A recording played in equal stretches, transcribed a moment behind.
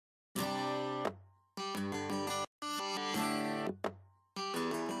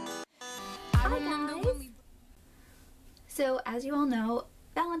So as you all know,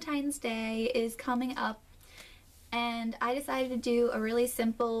 Valentine's Day is coming up, and I decided to do a really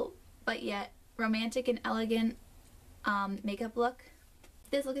simple but yet romantic and elegant makeup look.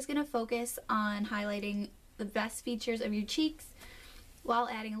 This look is going to focus on highlighting the best features of your cheeks while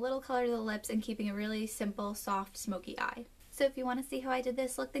adding a little color to the lips and keeping a really simple, soft, smoky eye. So if you want to see how I did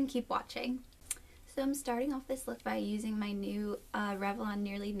this look, then keep watching. So I'm starting off this look by using my new Revlon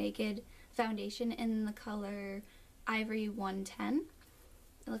Nearly Naked foundation in the color Ivory 110.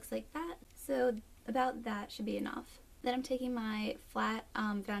 It looks like that. So about that should be enough. Then I'm taking my flat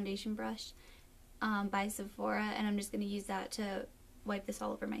foundation brush by Sephora, and I'm just going to use that to wipe this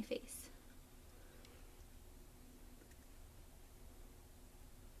all over my face.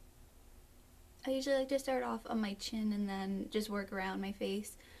 I usually like to start off on my chin and then just work around my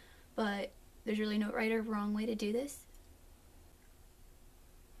face, but there's really no right or wrong way to do this.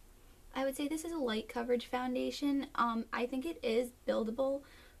 I would say this is a light coverage foundation. I think it is buildable,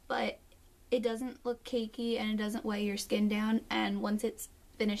 but it doesn't look cakey and it doesn't weigh your skin down, and once it's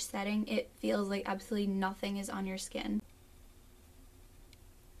finished setting, it feels like absolutely nothing is on your skin.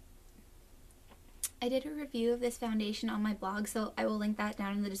 I did a review of this foundation on my blog, so I will link that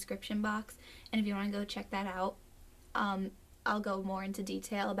down in the description box, and if you want to go check that out, I'll go more into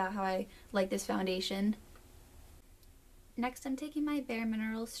detail about how I like this foundation. Next, I'm taking my Bare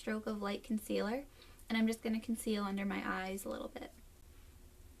Minerals Stroke of Light Concealer, and I'm just going to conceal under my eyes a little bit.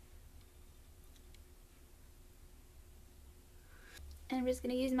 And I'm just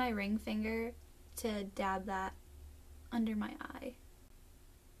going to use my ring finger to dab that under my eye.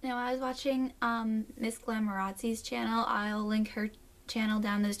 Now, I was watching Missglamourazzi's channel. I'll link her channel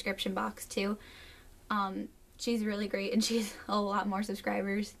down in the description box too. She's really great and she's a lot more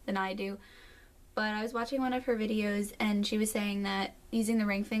subscribers than I do. But I was watching one of her videos and she was saying that using the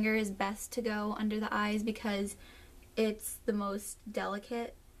ring finger is best to go under the eyes because it's the most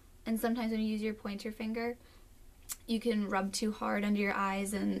delicate, and sometimes when you use your pointer finger you can rub too hard under your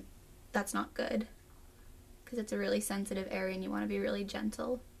eyes, and that's not good because it's a really sensitive area and you want to be really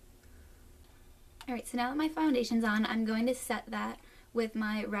gentle. Alright, so now that my foundation's on, I'm going to set that with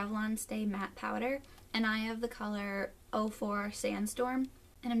my Revlon Stay Matte Powder, and I have the color 04 Sandstorm,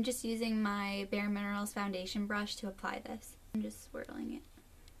 and I'm just using my Bare Minerals foundation brush to apply this. I'm just swirling it.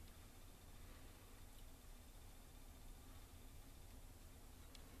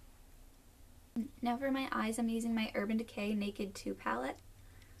 Now for my eyes, I'm using my Urban Decay Naked 2 palette,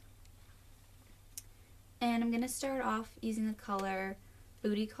 and I'm going to start off using the color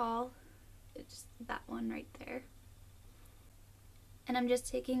Booty Call. It's that one right there. And I'm just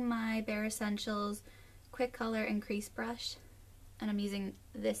taking my Bare Essentials Quick Color and Crease Brush, and I'm using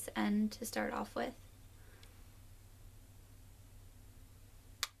this end to start off with.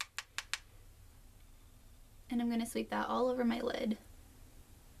 And I'm going to sweep that all over my lid.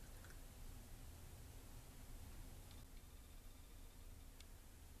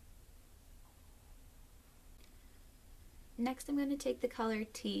 Next, I'm going to take the color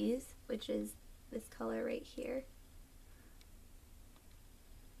Tease, which is this color right here.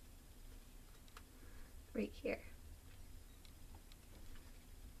 Right here.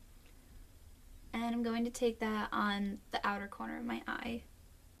 And I'm going to take that on the outer corner of my eye.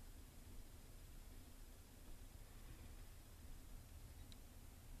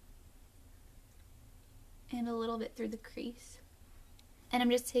 And a little bit through the crease. And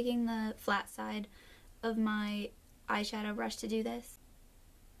I'm just taking the flat side of my eyeshadow brush to do this.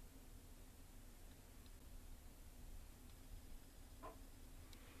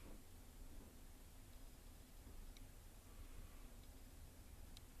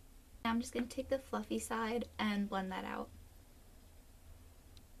 Now I'm just going to take the fluffy side and blend that out.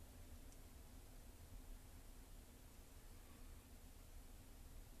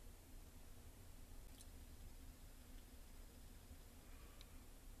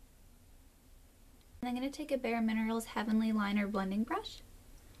 And I'm going to take a Bare Minerals Heavenly Liner blending brush,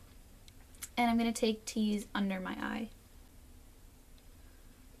 and I'm going to take Tease under my eye.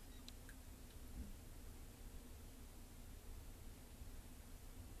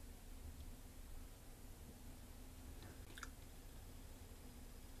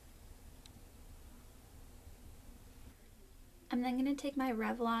 I'm then going to take my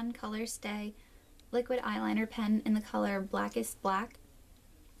Revlon Color Stay liquid eyeliner pen in the color Blackest Black,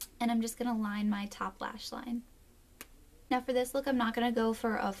 and I'm just going to line my top lash line. Now for this look, I'm not going to go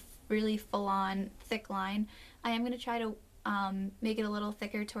for a really full-on thick line. I am going to try to make it a little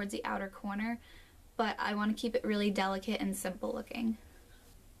thicker towards the outer corner, but I want to keep it really delicate and simple looking.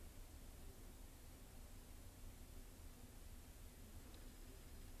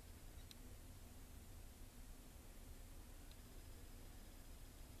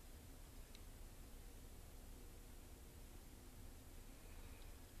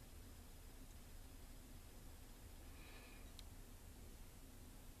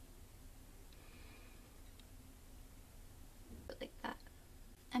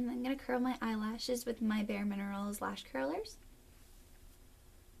 going to curl my eyelashes with my Bare Minerals lash curlers.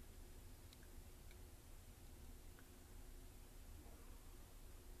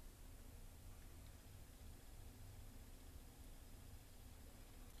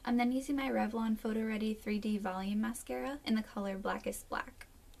 I'm then using my Revlon Photo Ready 3D Volume Mascara in the color Blackest Black.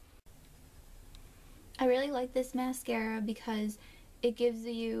 I really like this mascara because it gives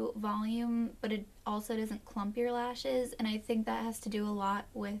you volume, but it also doesn't clump your lashes, and I think that has to do a lot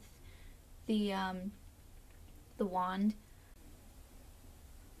with the wand.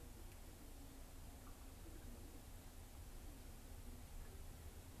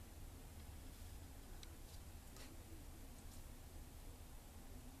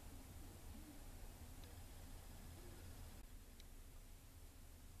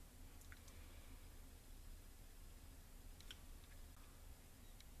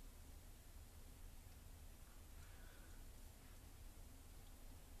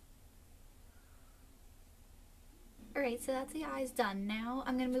 Alright, so that's the eyes done. Now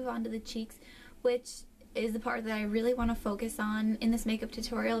I'm going to move on to the cheeks, which is the part that I really want to focus on in this makeup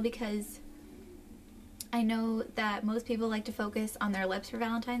tutorial because I know that most people like to focus on their lips for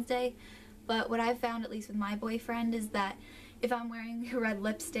Valentine's Day, but what I've found, at least with my boyfriend, is that if I'm wearing red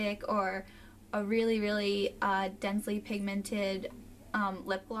lipstick or a really densely pigmented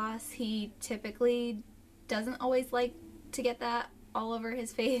lip gloss, he typically doesn't always like to get that all over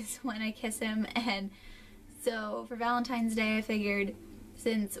his face when I kiss him. And so for Valentine's Day, I figured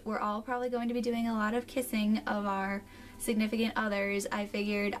since we're all probably going to be doing a lot of kissing of our significant others, I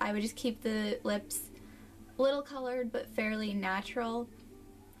figured I would just keep the lips a little colored but fairly natural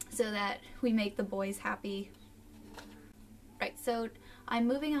so that we make the boys happy. Right, so I'm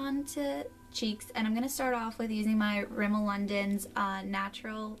moving on to cheeks, and I'm going to start off with using my Rimmel London's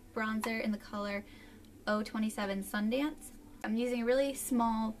natural bronzer in the color 027 Sundance. I'm using a really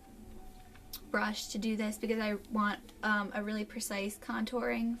small brush to do this because I want a really precise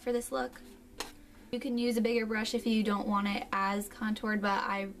contouring for this look. You can use a bigger brush if you don't want it as contoured, but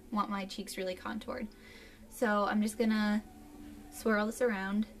I want my cheeks really contoured. So I'm just gonna swirl this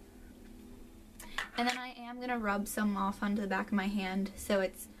around, and then I am gonna rub some off onto the back of my hand so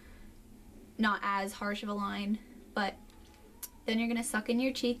it's not as harsh of a line. But then you're gonna suck in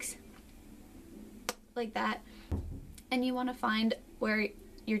your cheeks like that, and you want to find where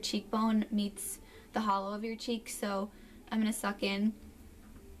your cheekbone meets the hollow of your cheek. So I'm gonna suck in,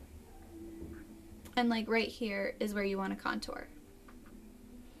 and like right here is where you want to contour.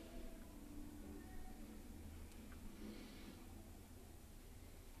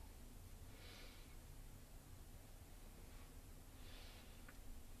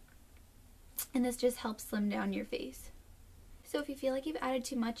 And this just helps slim down your face. So if you feel like you've added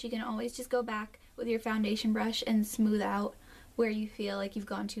too much, you can always just go back with your foundation brush and smooth out where you feel like you've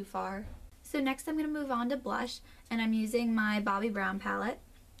gone too far. So next I'm going to move on to blush, and I'm using my Bobbi Brown palette,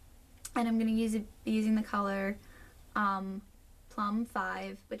 and I'm going to be using the color Plum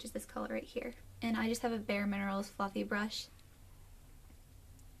 5, which is this color right here. And I just have a Bare Minerals fluffy brush,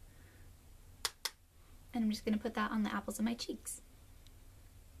 and I'm just going to put that on the apples of my cheeks.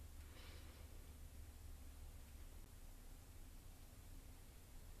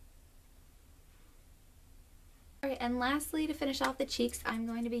 Alright, and lastly, to finish off the cheeks, I'm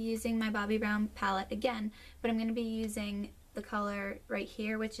going to be using my Bobbi Brown palette again, but I'm going to be using the color right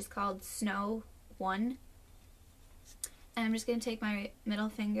here, which is called Snow 1. And I'm just going to take my middle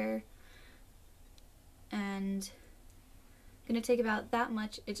finger and I'm going to take about that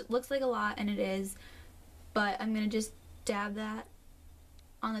much. It looks like a lot, and it is, but I'm going to just dab that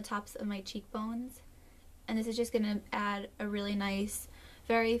on the tops of my cheekbones. And this is just going to add a really nice,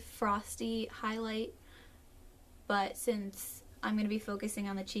 very frosty highlight. But since I'm going to be focusing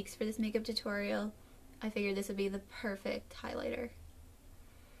on the cheeks for this makeup tutorial, I figured this would be the perfect highlighter.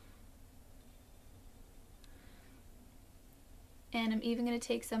 And I'm even going to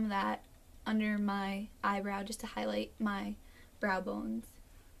take some of that under my eyebrow just to highlight my brow bones.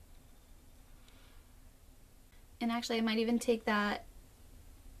 And actually I might even take that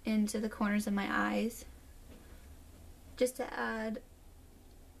into the corners of my eyes just to add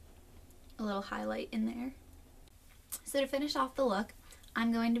a little highlight in there. So to finish off the look,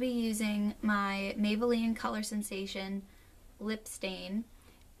 I'm going to be using my Maybelline Color Sensation lip stain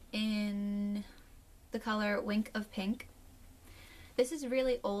in the color Wink of Pink. This is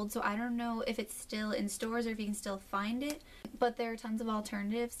really old, so I don't know if it's still in stores or if you can still find it, but there are tons of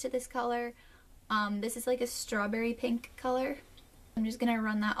alternatives to this color. This is like a strawberry pink color. I'm just going to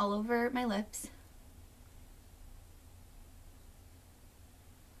run that all over my lips.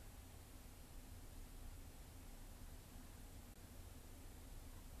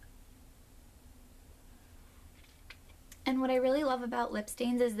 And what I really love about lip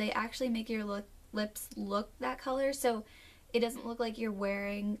stains is they actually make your lips look that color, so it doesn't look like you're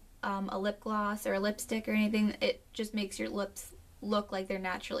wearing a lip gloss or a lipstick or anything. It just makes your lips look like they're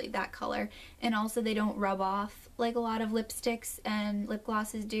naturally that color. And also they don't rub off like a lot of lipsticks and lip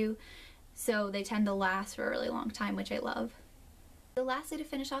glosses do, so they tend to last for a really long time, which I love. So lastly, to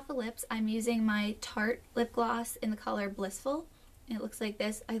finish off the lips, I'm using my Tarte lip gloss in the color Blissful. It looks like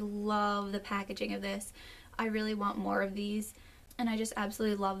this. I love the packaging of this. I really want more of these, and I just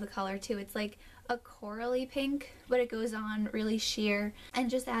absolutely love the color too. It's like a corally pink, but it goes on really sheer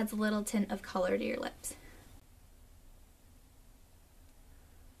and just adds a little tint of color to your lips.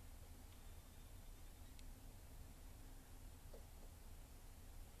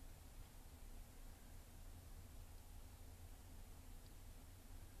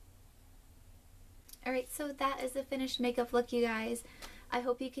 Alright, so that is the finished makeup look, you guys. I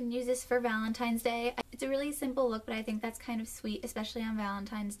hope you can use this for Valentine's Day. It's a really simple look, but I think that's kind of sweet, especially on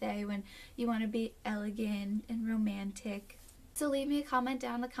Valentine's Day when you want to be elegant and romantic. So leave me a comment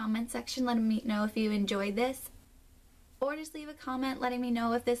down in the comment section letting me know if you enjoyed this. Or just leave a comment letting me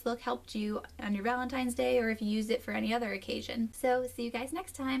know if this look helped you on your Valentine's Day or if you used it for any other occasion. So see you guys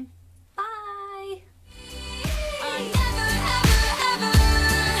next time. Bye!